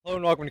Hello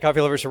and welcome to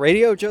Coffee Lovers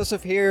Radio.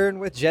 Joseph here and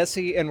with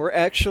Jesse, and we're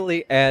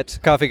actually at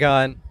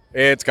CoffeeCon.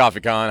 It's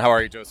CoffeeCon. How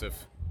are you, Joseph?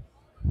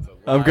 It's a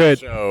I'm live good.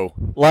 Show.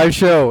 Live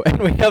show, and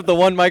we have the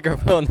one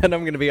microphone that I'm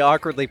going to be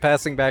awkwardly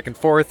passing back and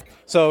forth.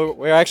 So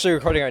we're actually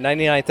recording our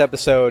 99th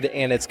episode,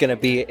 and it's going to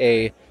be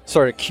a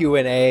sort of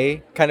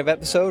Q&A kind of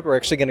episode. We're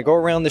actually going to go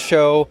around the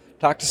show,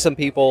 talk to some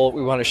people.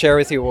 We want to share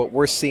with you what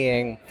we're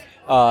seeing,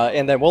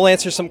 and then we'll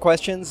answer some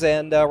questions,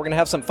 and we're going to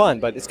have some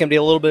fun. But it's going to be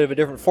a little bit of a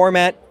different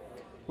format.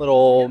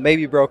 Little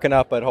maybe broken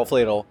up, but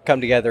hopefully it'll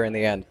come together in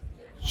the end.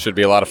 Should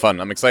be a lot of fun.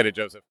 I'm excited,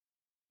 Joseph.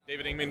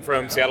 David Ingman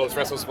from Seattle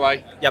Espresso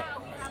Supply. Yep.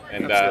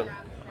 And we're at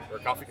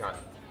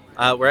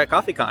CoffeeCon. We're at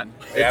CoffeeCon.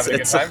 You having a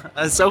good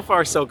time? So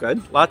far so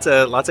good. Lots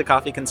of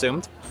coffee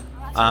consumed.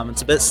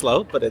 It's a bit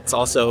slow, but it's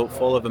also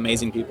full of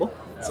amazing people.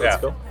 So Yeah.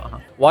 that's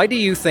cool. Why do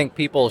you think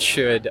people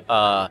should,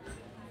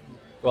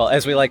 well,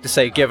 as we like to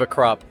say, give a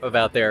crop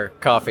about their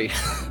coffee?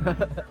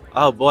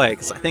 Oh boy,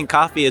 because I think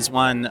coffee is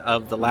one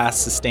of the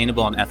last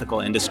sustainable and ethical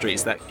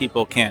industries that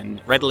people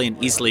can readily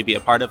and easily be a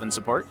part of and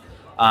support.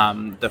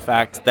 The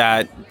fact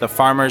that the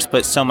farmers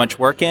put so much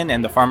work in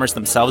and the farmers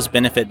themselves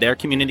benefit their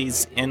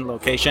communities in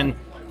location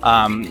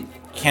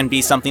can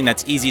be something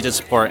that's easy to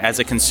support as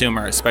a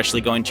consumer,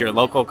 especially going to your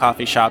local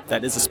coffee shop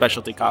that is a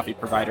specialty coffee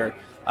provider,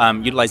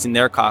 utilizing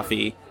their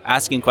coffee,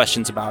 asking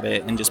questions about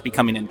it, and just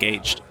becoming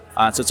engaged.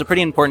 So it's a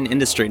pretty important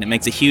industry, and it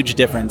makes a huge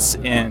difference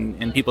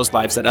in people's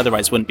lives that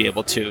otherwise wouldn't be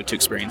able to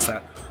experience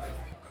that.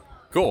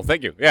 Cool.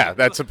 Thank you. Yeah,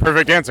 that's a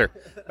perfect answer.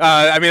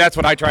 I mean, that's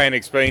what I try and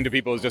explain to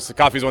people is just the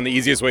coffee is one of the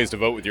easiest ways to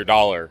vote with your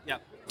dollar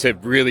to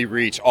really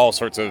reach all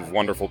sorts of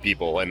wonderful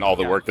people and all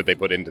the work that they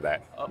put into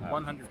that.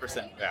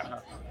 100%. Yeah.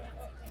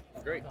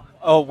 Great.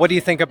 Oh, what do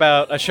you think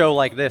about a show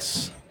like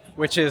this,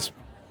 which is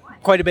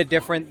quite a bit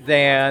different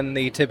than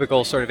the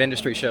typical sort of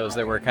industry shows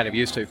that we're kind of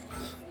used to?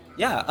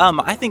 Yeah,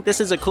 I think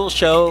this is a cool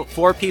show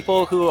for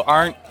people who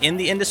aren't in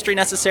the industry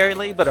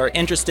necessarily, but are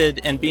interested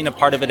in being a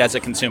part of it as a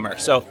consumer.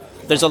 So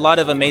there's a lot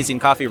of amazing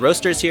coffee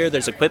roasters here.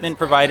 There's equipment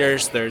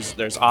providers.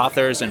 There's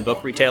authors and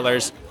book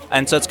retailers,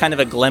 and so it's kind of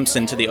a glimpse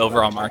into the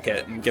overall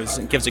market and gives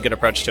a good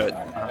approach to it.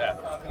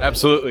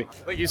 Absolutely.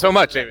 Thank you so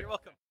much, David. You're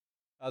welcome.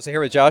 I was here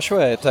with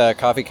Joshua at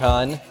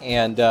CoffeeCon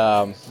and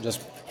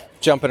just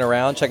jumping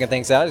around, checking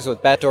things out. He's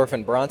with Batdorf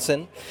and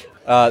Bronson.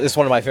 This is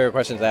one of my favorite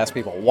questions to ask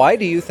people. Why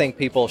do you think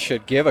people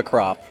should give a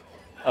crop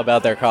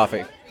about their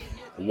coffee?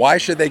 Why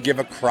should they give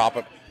a crop?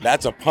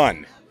 That's a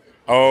pun.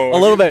 Oh, A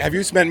little bit. Have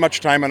you spent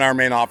much time in our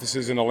main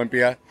offices in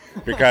Olympia?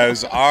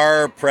 Because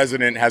our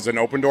president has an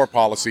open door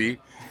policy.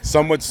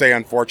 Some would say,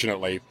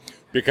 unfortunately,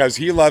 because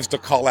he loves to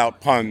call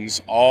out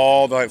puns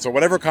all the. So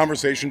whatever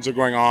conversations are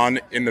going on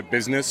in the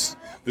business,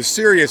 the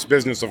serious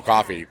business of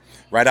coffee,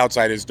 right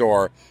outside his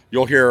door,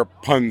 you'll hear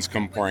puns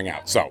come pouring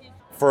out. So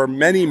for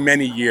many,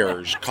 many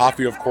years,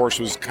 coffee, of course,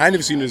 was kind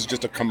of seen as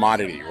just a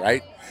commodity,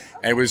 right?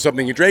 And it was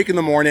something you drank in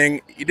the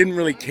morning. You didn't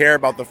really care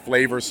about the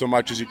flavor so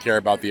much as you care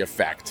about the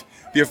effect.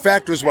 The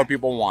effect was what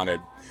people wanted.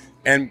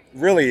 And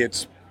really,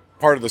 it's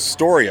part of the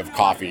story of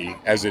coffee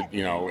as it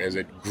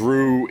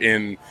grew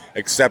in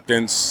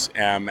acceptance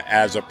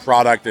as a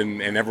product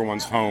in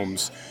everyone's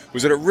homes,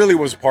 was that it really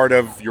was part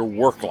of your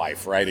work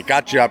life, right? It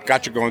got you up,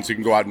 got you going so you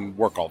can go out and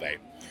work all day.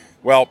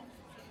 Well,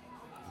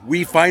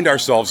 we find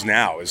ourselves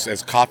now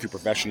as coffee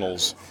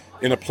professionals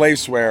in a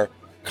place where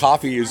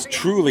coffee is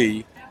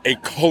truly a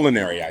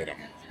culinary item.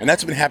 And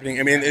that's been happening.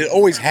 I mean, it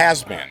always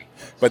has been.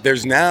 But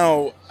there's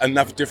now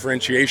enough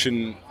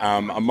differentiation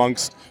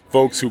amongst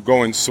folks who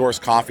go and source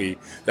coffee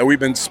that we've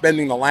been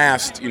spending the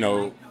last,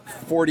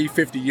 40,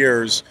 50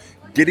 years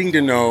getting to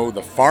know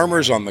the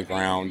farmers on the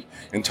ground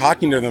and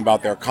talking to them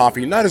about their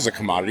coffee, not as a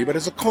commodity, but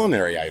as a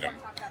culinary item,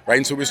 right?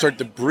 And so we start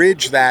to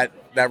bridge that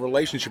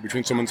relationship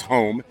between someone's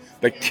home,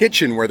 the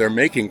kitchen where they're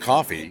making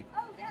coffee,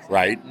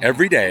 right,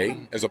 every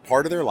day as a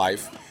part of their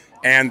life,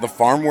 and the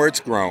farm where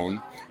it's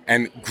grown,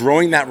 and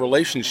growing that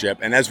relationship.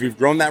 And as we've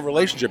grown that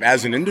relationship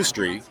as an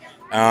industry,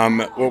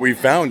 what we've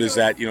found is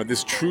that,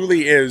 this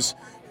truly is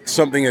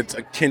something that's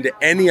akin to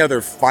any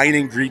other fine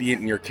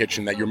ingredient in your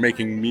kitchen that you're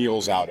making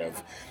meals out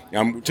of.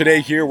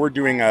 Today here we're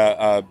doing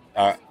a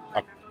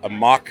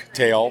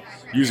mocktail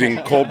using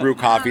cold brew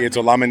coffee. It's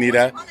a La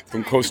Manita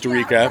from Costa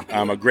Rica,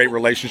 a great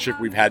relationship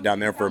we've had down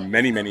there for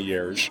many, many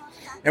years.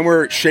 And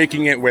we're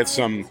shaking it with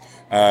some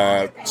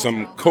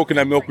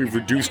coconut milk we've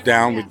reduced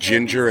down with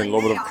ginger and a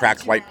little bit of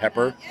cracked white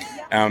pepper.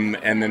 And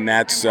then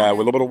that's with a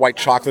little bit of white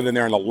chocolate in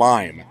there and a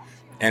lime.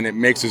 And it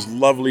makes this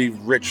lovely,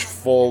 rich,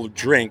 full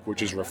drink,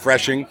 which is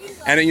refreshing.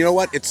 And you know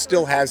what? It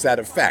still has that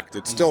effect.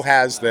 It still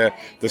has the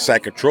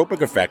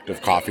psychotropic effect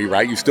of coffee,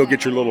 right? You still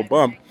get your little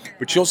bump,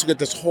 but you also get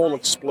this whole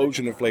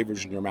explosion of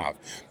flavors in your mouth.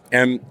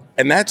 And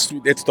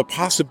it's the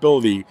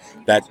possibility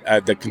that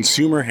the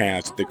consumer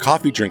has, the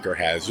coffee drinker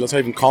has. Let's not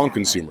even call them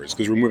consumers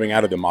because we're moving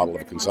out of the model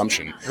of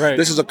consumption. Right.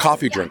 This is a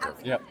coffee drinker.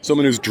 Yep.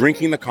 Someone who's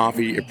drinking the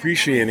coffee,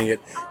 appreciating it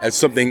as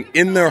something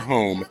in their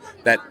home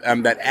that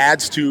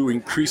adds to,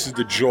 increases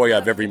the joy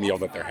of every meal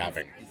that they're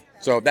having.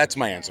 So that's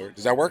my answer.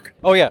 Does that work?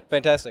 Oh, yeah,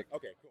 fantastic.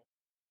 Okay.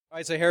 All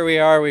right, so here we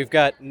are. We've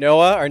got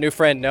Noah, our new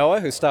friend Noah,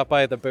 who stopped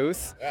by the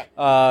booth,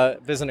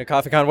 visiting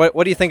CoffeeCon.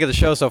 What do you think of the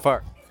show so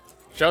far?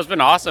 Show's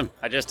been awesome.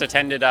 I just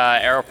attended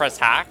AeroPress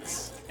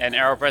Hacks, and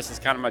AeroPress is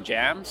kind of my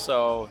jam.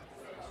 So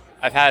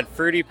I've had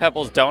Fruity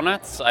Pebbles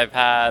donuts, I've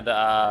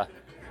had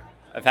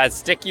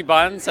sticky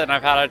buns, and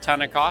I've had a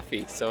ton of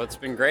coffee. So it's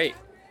been great.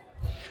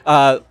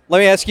 Let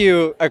me ask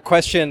you a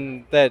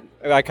question that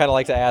I kind of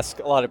like to ask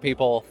a lot of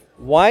people.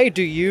 Why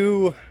do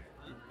you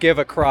give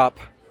a crop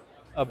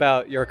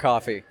about your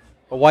coffee?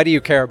 Why do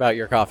you care about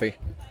your coffee?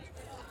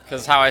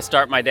 Because how I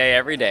start my day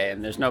every day,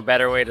 and there's no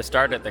better way to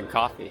start it than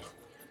coffee.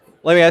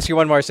 Let me ask you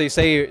one more. So you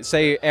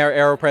say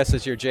AeroPress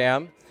is your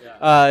jam.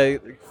 Yeah.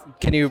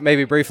 Can you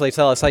maybe briefly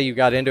tell us how you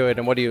got into it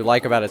and what do you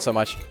like about it so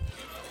much?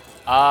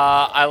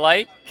 I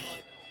like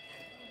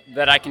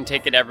that I can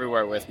take it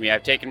everywhere with me.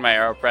 I've taken my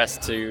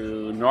AeroPress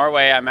to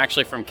Norway. I'm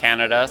actually from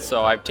Canada,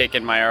 so I've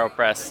taken my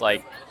AeroPress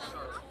like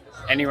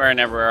anywhere and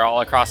everywhere,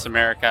 all across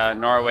America,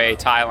 Norway,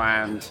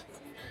 Thailand.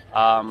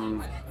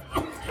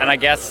 And I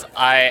guess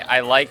I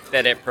like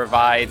that it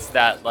provides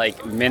that like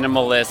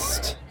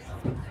minimalist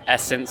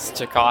essence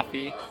to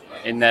coffee,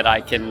 in that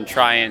I can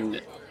try and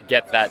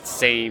get that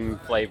same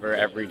flavor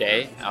every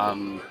day.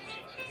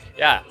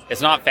 Yeah,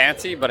 it's not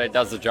fancy, but it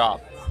does the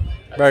job.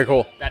 Very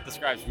cool. That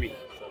describes me.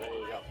 So there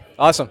you go.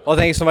 Awesome. Well,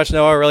 thank you so much,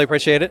 Noah. I really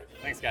appreciate it.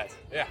 Thanks, guys.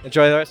 Yeah.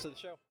 Enjoy the rest of the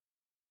show.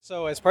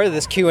 So as part of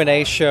this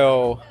Q&A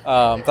show,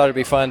 thought it'd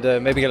be fun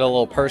to maybe get a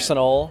little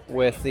personal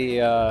with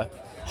the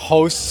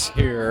hosts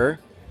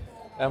here.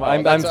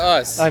 That's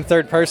us. I'm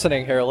third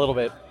personing here a little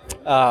bit.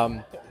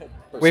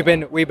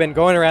 We've been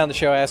going around the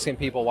show asking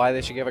people why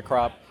they should give a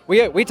crop.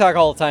 We talk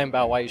all the time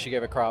about why you should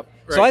give a crop.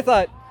 Right. So I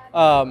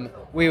thought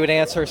we would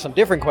answer some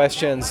different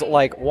questions,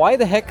 like why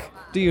the heck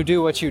do you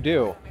do what you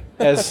do?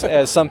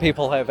 As some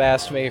people have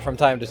asked me from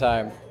time to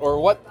time. Or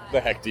what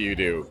the heck do you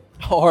do?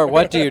 Or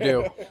what do you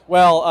do?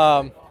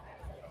 Well,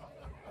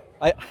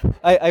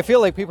 I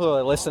feel like people who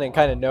are listening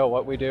kind of know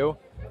what we do,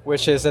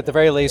 which is at the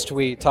very least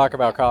we talk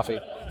about coffee.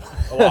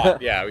 A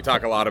lot. Yeah, we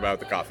talk a lot about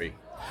the coffee.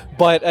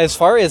 But as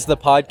far as the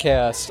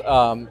podcast,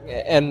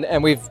 and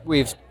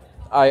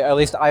at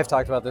least I've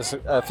talked about this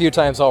a few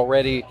times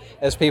already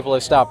as people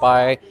have stopped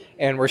by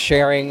and we're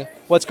sharing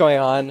what's going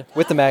on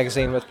with the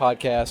magazine, with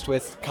podcast,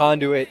 with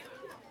Conduit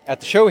at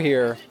the show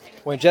here.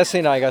 When Jesse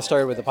and I got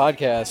started with the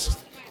podcast,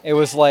 it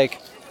was like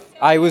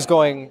I was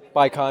going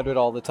by Conduit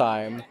all the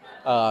time.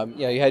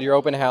 You had your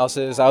open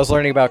houses. I was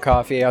learning about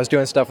coffee. I was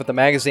doing stuff with the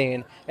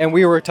magazine, and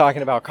we were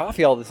talking about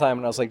coffee all the time.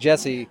 And I was like,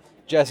 Jesse,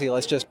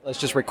 let's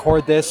just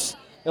record this.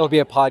 It'll be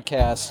a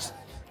podcast.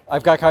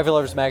 I've got Coffee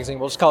Lovers Magazine.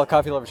 We'll just call it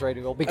Coffee Lovers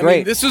Radio. It'll be great. I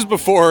mean, this was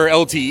before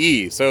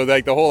LTE, so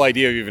like the whole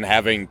idea of even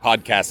having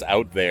podcasts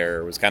out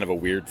there was kind of a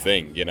weird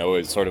thing. You know,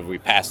 it's sort of we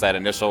passed that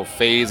initial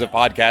phase of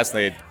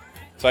podcasts.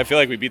 So I feel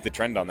like we beat the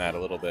trend on that a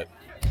little bit.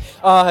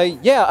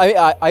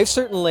 I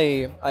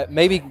certainly,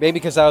 maybe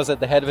because I was at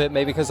the head of it,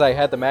 maybe because I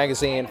had the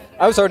magazine,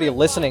 I was already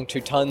listening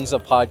to tons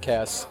of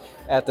podcasts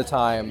at the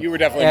time. You were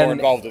definitely more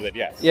involved with it,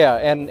 yes. Yeah,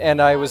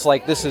 and I was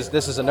like, this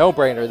is a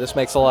no-brainer. This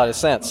makes a lot of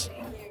sense.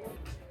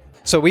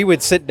 So we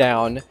would sit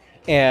down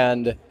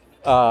and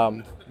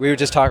we would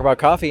just talk about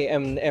coffee,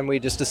 and we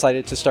just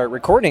decided to start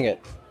recording it.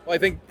 Well, I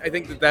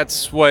think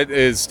that's what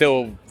is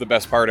still the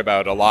best part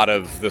about a lot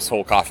of this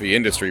whole coffee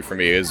industry for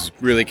me, is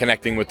really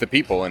connecting with the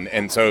people.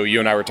 And so you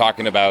and I were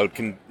talking about,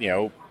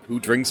 who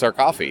drinks our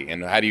coffee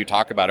and how do you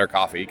talk about our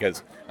coffee?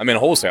 Because I'm in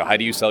wholesale. How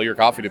do you sell your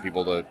coffee to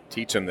people to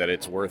teach them that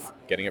it's worth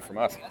getting it from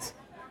us?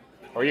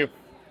 How are you?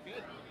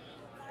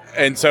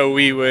 And so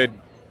we would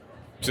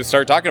just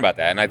start talking about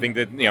that. And I think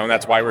that,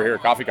 that's why we're here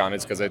at CoffeeCon,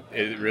 is because it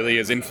really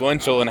is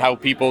influential in how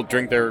people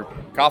drink their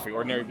coffee.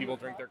 Ordinary people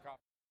drink their coffee.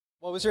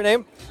 What was your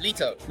name?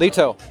 Lito.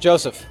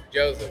 Joseph.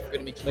 Joseph. Good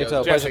to meet you.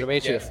 Lito, pleasure to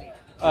meet you.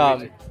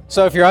 Yes.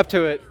 So if you're up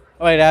to it,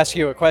 I might ask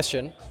you a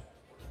question,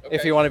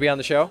 if you want to be on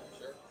the show.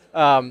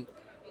 Sure.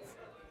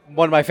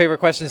 One of my favorite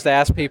questions to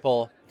ask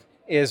people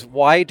is,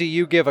 why do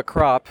you give a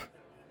crop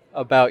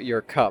about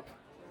your cup?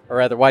 Or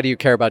rather, why do you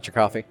care about your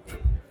coffee?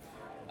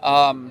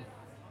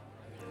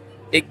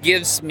 It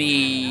gives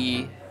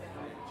me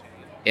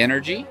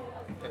energy.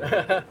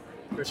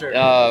 For sure.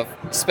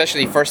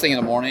 Especially first thing in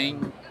the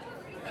morning.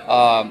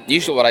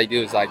 Usually what I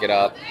do is I get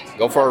up,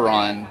 go for a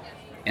run,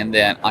 and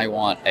then I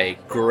want a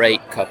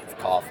great cup of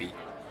coffee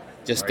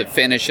just to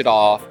finish it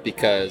off,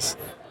 because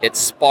it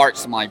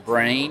sparks my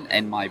brain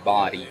and my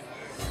body,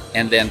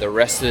 and then the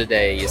rest of the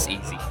day is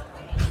easy.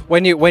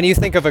 When you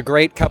think of a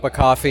great cup of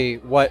coffee,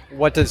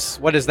 what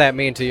does that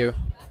mean to you?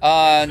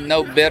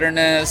 No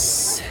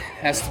bitterness,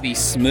 has to be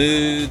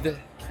smooth,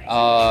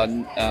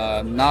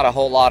 not a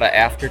whole lot of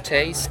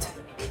aftertaste.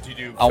 Do you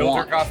do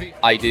filter coffee?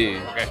 I do.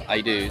 Okay.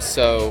 I do.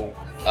 So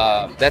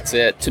that's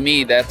it. To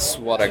me, that's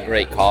what a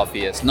great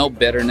coffee is. No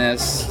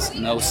bitterness,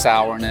 no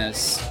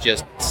sourness,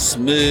 just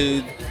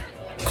smooth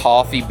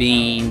coffee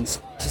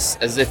beans,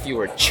 just as if you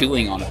were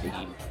chewing on a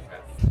bean.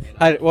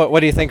 What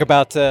do you think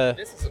about the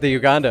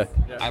Uganda?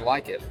 I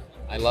like it.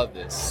 I love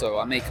this. So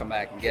I may come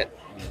back and get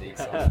one of these.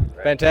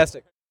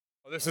 Fantastic.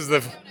 Well, this is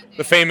the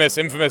famous,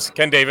 infamous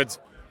Ken Davids.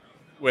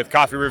 with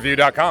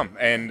CoffeeReview.com,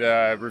 and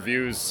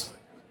reviews,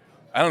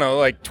 I don't know,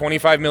 like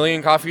 25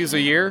 million coffees a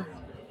year.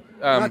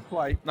 Not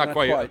quite. Not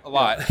quite. A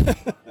lot.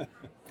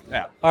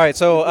 Yeah. All right,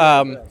 so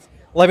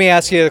let me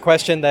ask you the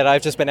question that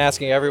I've just been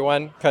asking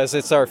everyone, because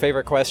it's our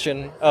favorite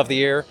question of the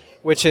year,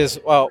 which is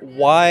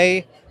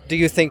why do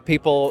you think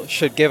people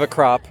should give a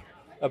crop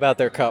about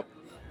their cup?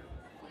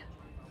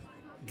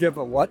 Give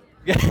a what?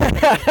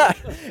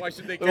 Why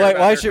should they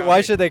care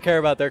Why should they care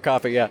about their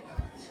coffee? Yeah.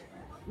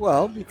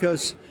 Well,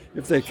 because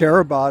if they care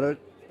about it,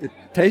 it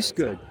tastes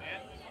good.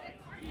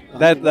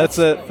 That's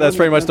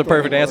pretty much the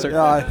perfect answer.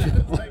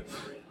 Yeah.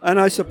 And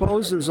I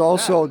suppose there's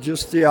also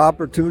just the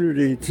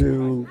opportunity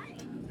to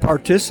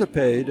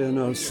participate in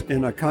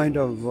a kind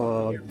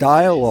of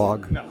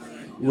dialogue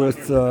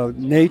with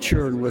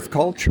nature and with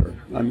culture.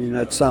 I mean,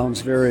 that sounds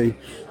very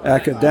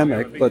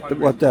academic, but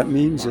what that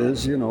means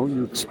is,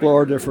 you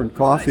explore different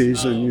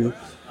coffees and you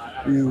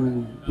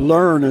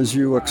learn as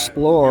you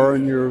explore,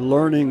 and you're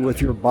learning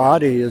with your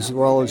body as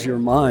well as your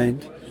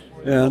mind,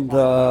 and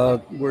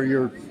where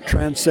you're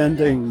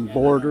transcending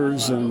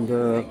borders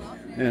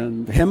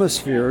and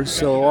hemispheres.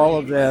 So all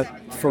of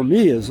that, for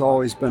me, has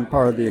always been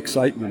part of the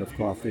excitement of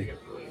coffee.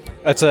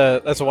 That's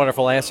a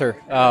wonderful answer.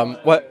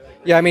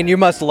 Yeah, I mean, you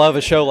must love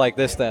a show like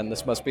this then.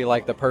 This must be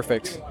like the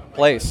perfect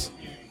place.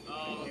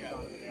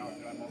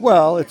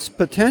 Well, it's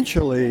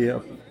potentially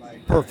a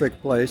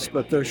perfect place,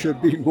 but there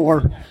should be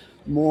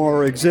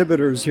more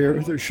exhibitors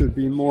here. There should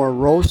be more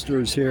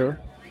roasters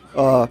here.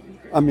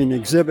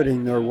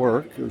 Exhibiting their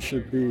work. It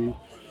should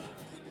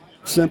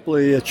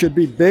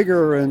be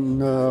bigger and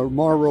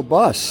more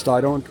robust.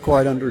 I don't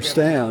quite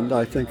understand.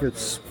 I think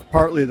it's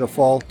partly the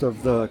fault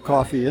of the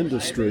coffee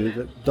industry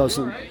that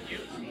doesn't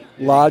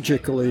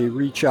logically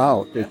reach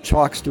out. It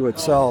talks to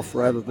itself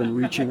rather than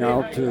reaching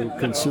out to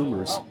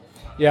consumers.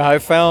 Yeah, I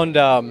found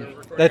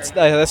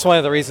that's one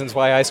of the reasons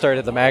why I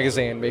started the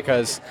magazine,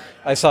 because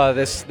I saw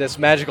this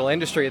magical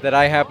industry that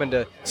I happened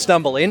to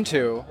stumble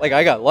into. Like,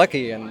 I got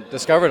lucky and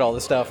discovered all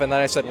this stuff, and then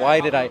I said, why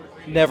did I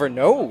never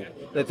know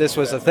that this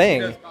was a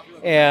thing?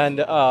 And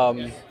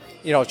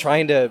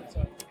trying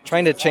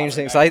to change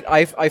things.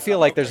 I feel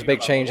like there's a big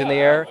change in the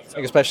air,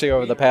 like especially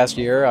over the past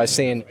year. I've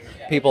seen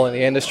people in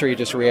the industry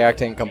just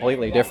reacting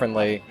completely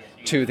differently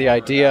to the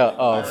idea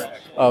of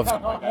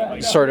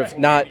sort of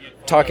not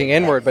talking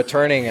inward, but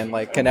turning and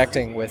like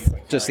connecting with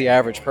just the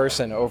average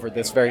person over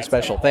this very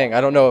special thing. I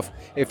don't know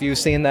if you've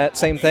seen that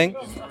same thing.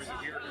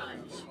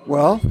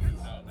 Well,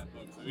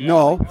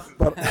 no,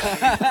 but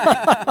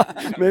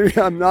maybe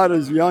I'm not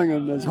as young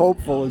and as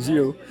hopeful as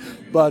you.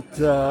 But,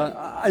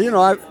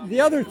 the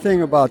other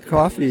thing about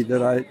coffee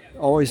that I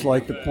always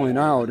like to point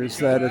out is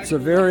that it's a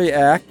very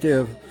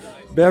active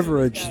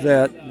beverage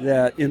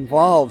that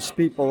involves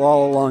people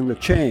all along the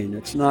chain.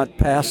 It's not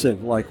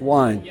passive like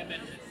wine.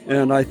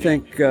 And I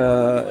think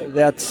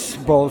that's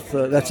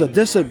a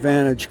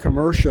disadvantage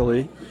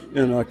commercially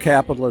in a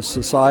capitalist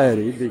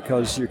society,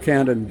 because you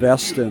can't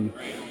invest in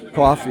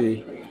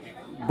coffee,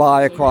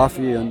 buy a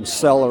coffee and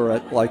cellar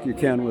it like you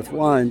can with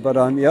wine. But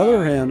on the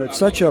other hand, it's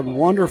such a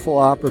wonderful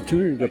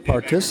opportunity to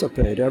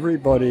participate.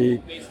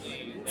 Everybody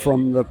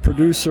from the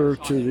producer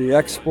to the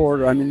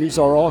exporter, I mean, these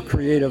are all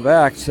creative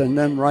acts, and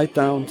then right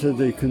down to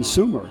the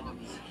consumer.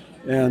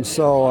 And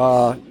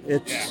so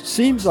it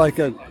seems like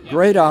a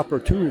great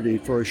opportunity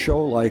for a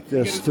show like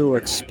this to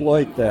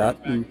exploit that.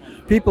 And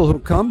people who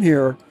come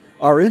here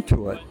are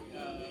into it.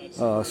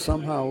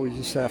 Somehow we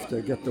just have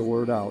to get the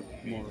word out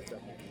more.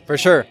 For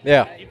sure,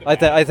 yeah.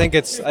 I think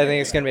it's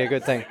going to be a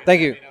good thing.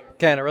 Thank you,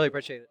 Ken. I really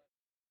appreciate it.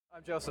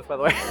 I'm Joseph, by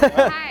the way.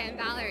 Hi, I'm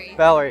Valerie.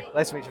 Valerie,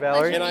 nice to meet you,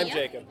 Valerie. And I'm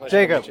Jacob.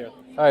 Jacob.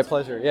 All right,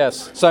 pleasure.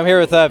 Yes. So I'm here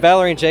with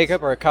Valerie and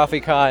Jacob, or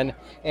CoffeeCon,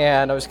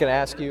 and I was going to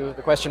ask you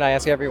the question I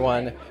ask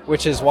everyone,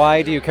 which is,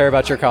 why do you care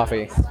about your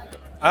coffee?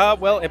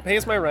 Well, it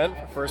pays my rent,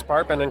 first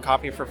part. Been in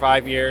coffee for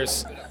 5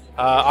 years.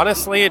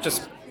 Honestly, it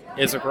just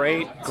is a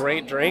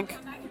great drink.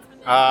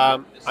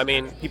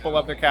 People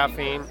love their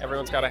caffeine.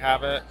 Everyone's got to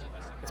have it.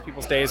 Gets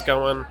people's days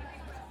going.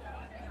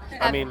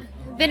 I've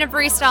been a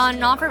barista on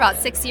and off for about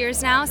 6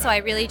 years now, so I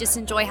really just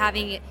enjoy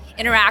having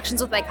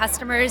interactions with my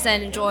customers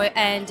and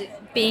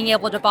being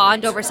able to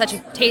bond over such a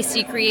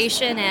tasty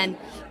creation, and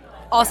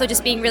also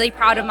just being really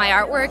proud of my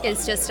artwork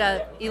is just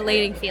a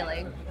elating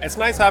feeling. It's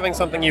nice having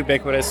something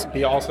ubiquitous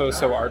be also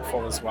so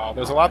artful as well.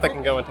 There's a lot that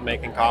can go into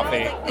making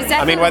coffee.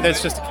 Exactly. Whether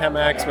it's just a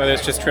Chemex, whether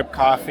it's just drip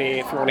coffee,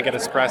 if you want to get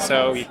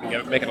espresso, you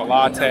can make it a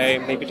latte,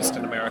 maybe just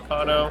an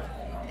Americano.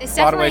 It's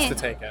a lot of ways to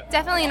take it.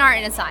 Definitely an art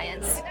and a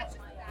science.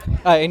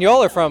 And you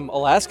all are from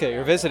Alaska.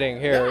 You're visiting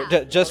here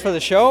just for the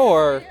show,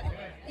 or?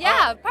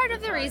 Yeah, part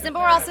of the reason,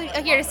 but we're also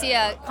here to see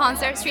a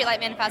concert,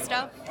 Streetlight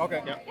Manifesto.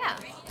 Okay. Yeah.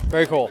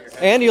 Very cool.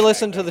 And you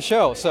listen to the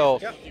show, so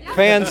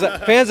fans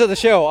of the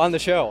show on the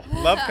show.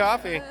 Love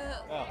coffee.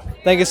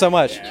 Thank you so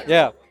much.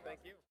 Yeah. Thank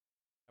you.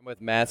 I'm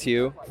with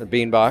Matthew, the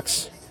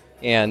Beanbox,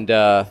 and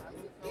I'm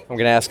going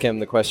to ask him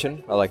the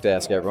question I like to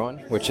ask everyone,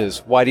 which is,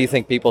 why do you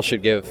think people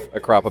should give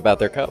a crop about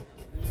their cup?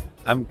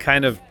 I'm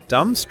kind of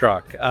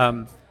dumbstruck.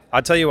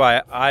 I'll tell you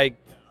why I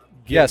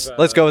Yes,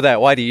 let's go with that.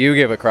 Why do you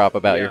give a crap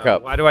about your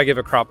cup? Why do I give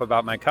a crap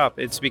about my cup?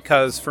 It's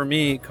because for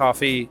me,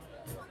 coffee,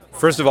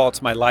 first of all,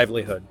 it's my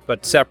livelihood.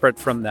 But separate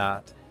from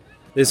that,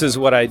 this is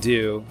what I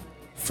do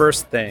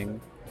first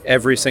thing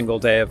every single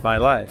day of my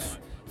life.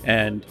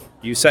 And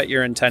you set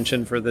your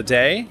intention for the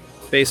day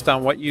based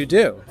on what you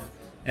do.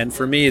 And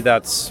for me,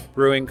 that's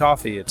brewing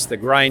coffee. It's the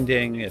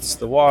grinding, it's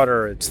the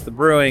water, it's the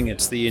brewing,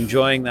 it's the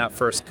enjoying that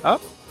first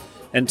cup.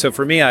 And so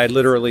for me, I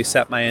literally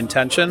set my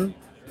intention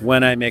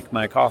when I make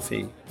my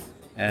coffee.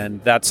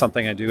 And that's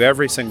something I do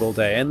every single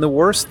day. And the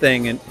worst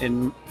thing,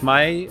 in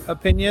my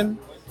opinion,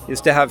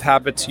 is to have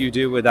habits you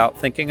do without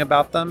thinking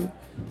about them.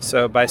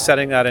 So by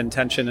setting that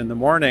intention in the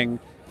morning,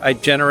 I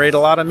generate a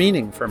lot of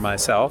meaning for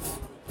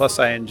myself. Plus,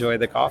 I enjoy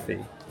the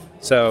coffee.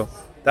 So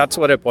that's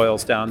what it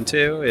boils down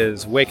to,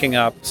 is waking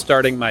up,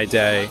 starting my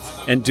day,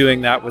 and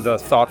doing that with a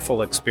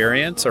thoughtful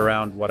experience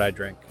around what I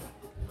drink.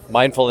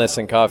 Mindfulness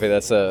and coffee,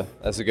 that's a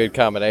good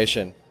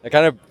combination. It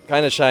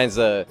kind of shines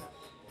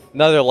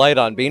another light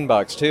on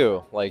Beanbox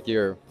too. Like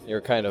you're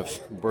kind of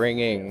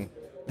bringing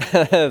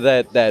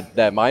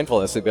that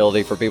mindfulness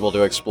ability for people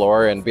to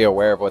explore and be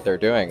aware of what they're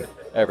doing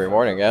every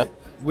morning, yeah?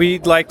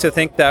 We'd like to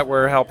think that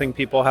we're helping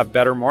people have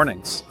better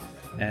mornings.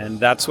 And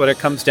that's what it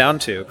comes down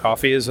to.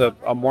 Coffee is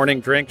a morning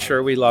drink.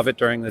 Sure, we love it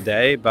during the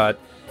day, but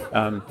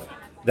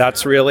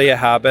that's really a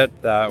habit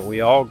that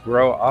we all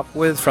grow up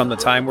with from the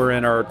time we're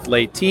in our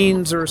late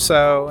teens or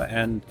so.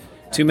 And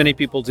too many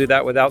people do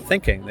that without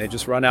thinking. They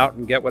just run out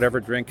and get whatever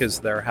drink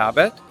is their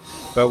habit.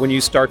 But when you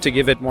start to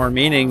give it more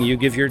meaning, you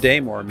give your day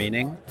more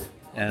meaning.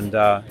 And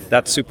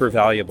that's super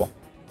valuable.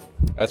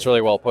 That's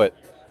really well put.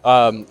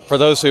 For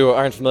those who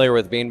aren't familiar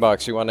with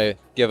Beanbox, you want to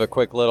give a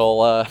quick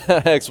little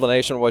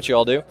explanation of what you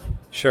all do?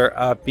 Sure.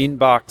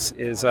 Beanbox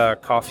is a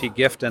coffee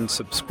gift and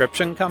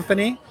subscription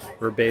company.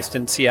 We're based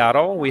in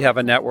Seattle. We have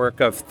a network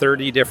of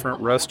 30 different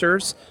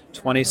roasters.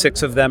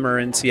 26 of them are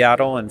in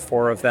Seattle and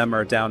 4 of them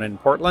are down in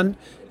Portland.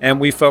 And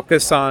we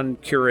focus on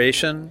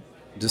curation,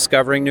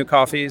 discovering new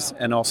coffees,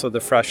 and also the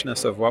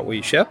freshness of what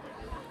we ship.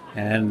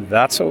 And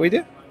that's what we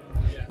do.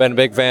 Been a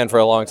big fan for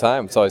a long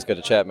time. It's always good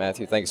to chat,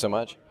 Matthew. Thank you so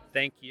much.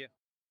 Thank you.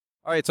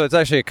 All right, so it's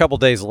actually a couple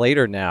days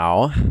later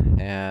now.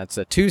 It's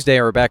a Tuesday,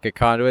 and we're back at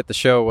Conduit. The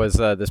show was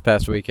this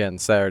past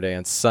weekend, Saturday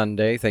and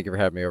Sunday. Thank you for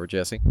having me over,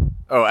 Jesse.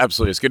 Oh,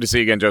 absolutely. It's good to see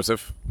you again,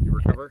 Joseph. You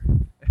recover?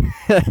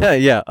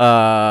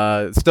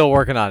 Yeah, still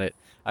working on it.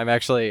 I'm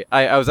actually,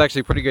 I was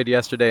actually pretty good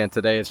yesterday, and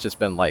today it's just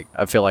been like,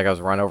 I feel like I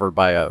was run over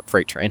by a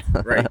freight train.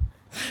 Right.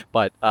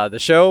 But the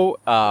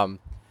show,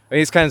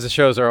 these kinds of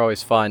shows are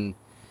always fun.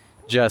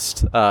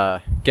 Just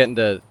getting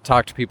to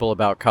talk to people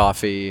about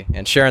coffee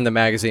and sharing the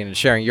magazine and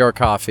sharing your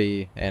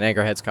coffee and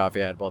Anchorhead's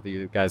coffee. I had both of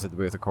you guys at the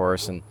booth, of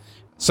course. And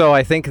so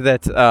I think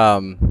that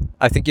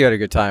I think you had a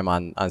good time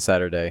on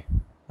Saturday.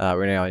 We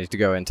don't need to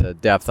go into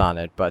depth on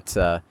it, but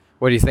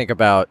what do you think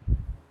about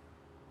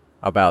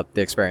the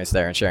experience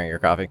there and sharing your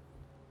coffee?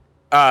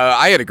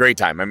 I had a great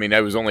time. I mean,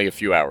 it was only a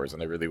few hours,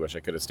 and I really wish I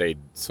could have stayed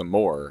some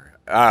more.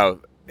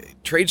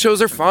 Trade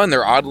shows are fun.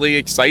 They're oddly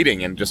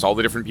exciting, and just all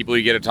the different people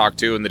you get to talk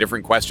to and the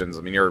different questions.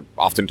 I mean, you're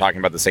often talking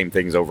about the same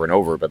things over and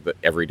over, but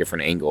every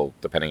different angle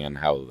depending on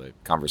how the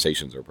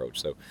conversations are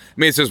approached. So, I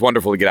mean, it's just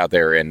wonderful to get out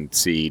there and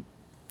see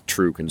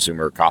true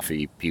consumer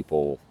coffee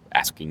people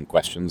asking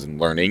questions and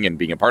learning and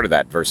being a part of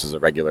that versus a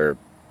regular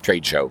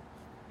trade show,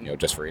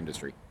 just for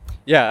industry.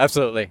 Yeah,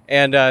 absolutely.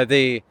 And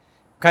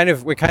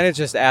we kind of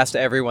just asked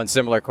everyone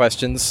similar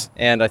questions,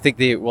 and I think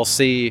we'll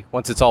see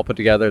once it's all put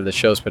together, the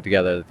show's put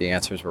together, that the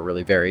answers were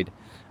really varied,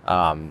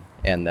 and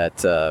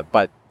that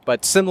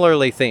but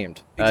similarly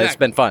themed. Exactly. It's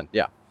been fun.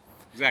 Yeah,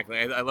 exactly.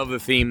 I love the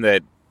theme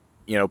that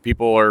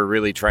people are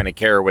really trying to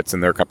care what's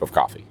in their cup of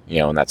coffee.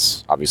 And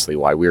that's obviously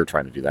why we're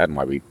trying to do that and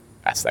why we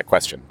asked that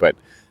question. But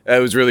it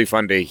was really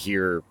fun to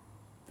hear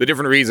the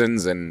different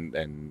reasons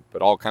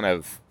but all kind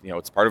of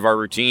it's part of our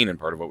routine and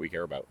part of what we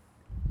care about.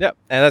 Yeah,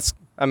 and that's,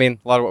 a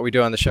lot of what we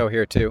do on the show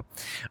here, too.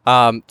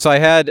 So I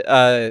had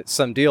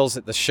some deals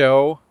at the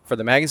show for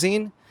the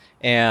magazine,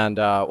 and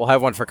we'll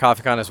have one for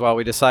CoffeeCon as well.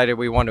 We decided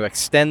we want to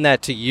extend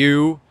that to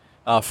you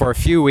for a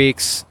few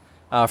weeks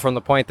from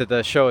the point that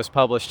the show is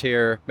published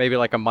here, maybe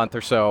like a month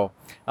or so.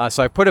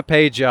 So I put a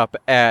page up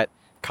at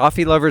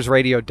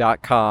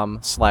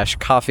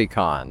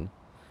coffeeloversradio.com/CoffeeCon.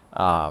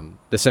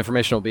 This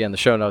information will be in the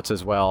show notes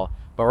as well,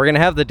 but we're going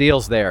to have the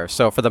deals there.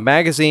 So for the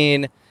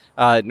magazine,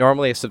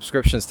 normally a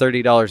subscription is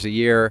 $30 a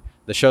year.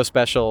 The show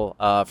special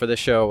for this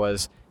show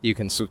was you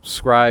can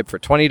subscribe for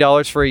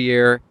 $20 for a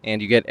year, and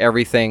you get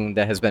everything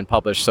that has been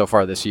published so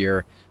far this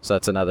year. So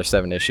that's another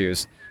 7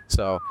 issues.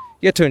 So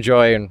you get to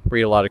enjoy and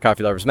read a lot of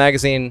Coffee Lovers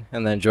magazine,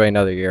 and then enjoy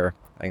another year.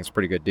 I think it's a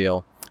pretty good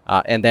deal.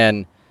 And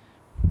then,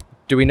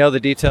 do we know the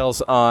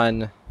details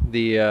on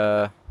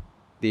the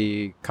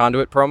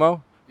Conduit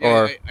promo?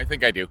 Yeah, I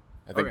think I do.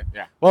 Okay.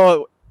 Yeah.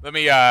 Well, let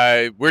me.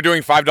 We're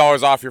doing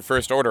 $5 off your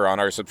first order on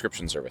our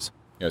subscription service.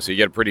 So you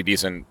get a pretty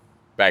decent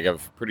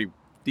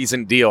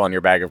deal on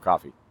your bag of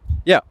coffee.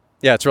 Yeah,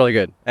 it's really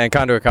good. And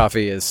Conduit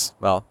Coffee is,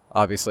 well,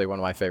 obviously one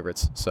of my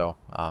favorites. So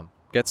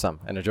get some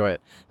and enjoy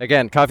it.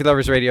 Again,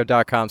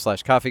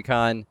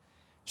 coffeeloversradio.com/CoffeeCon.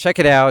 check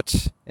it out.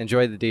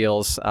 Enjoy the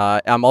deals.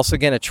 I'm also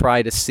going to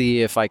try to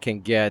see if I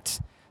can get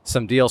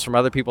some deals from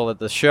other people at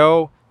the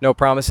show. No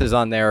promises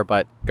on there,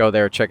 but go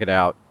there, check it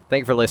out.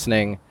 Thank you for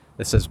listening.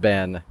 This has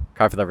been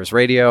Coffee Lovers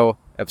Radio,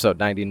 episode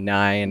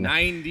 99.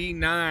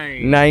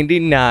 99.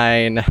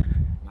 99.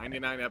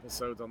 99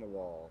 episodes on the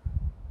wall.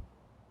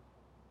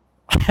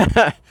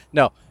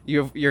 No,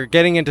 you're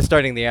getting into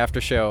starting the after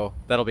show.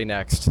 That'll be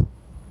next.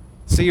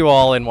 See you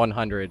all in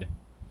 100.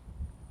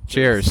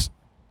 Cheers.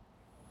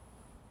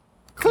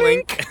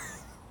 Clink.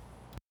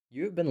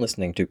 You have been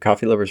listening to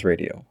Coffee Lovers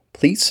Radio.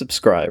 Please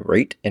subscribe,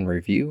 rate, and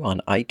review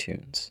on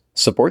iTunes.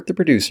 Support the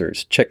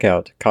producers. Check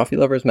out Coffee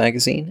Lovers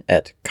Magazine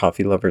at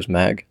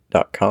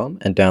coffeeloversmag.com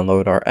and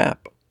download our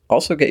app.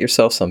 Also get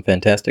yourself some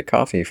fantastic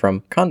coffee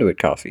from Conduit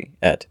Coffee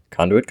at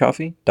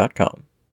conduitcoffee.com.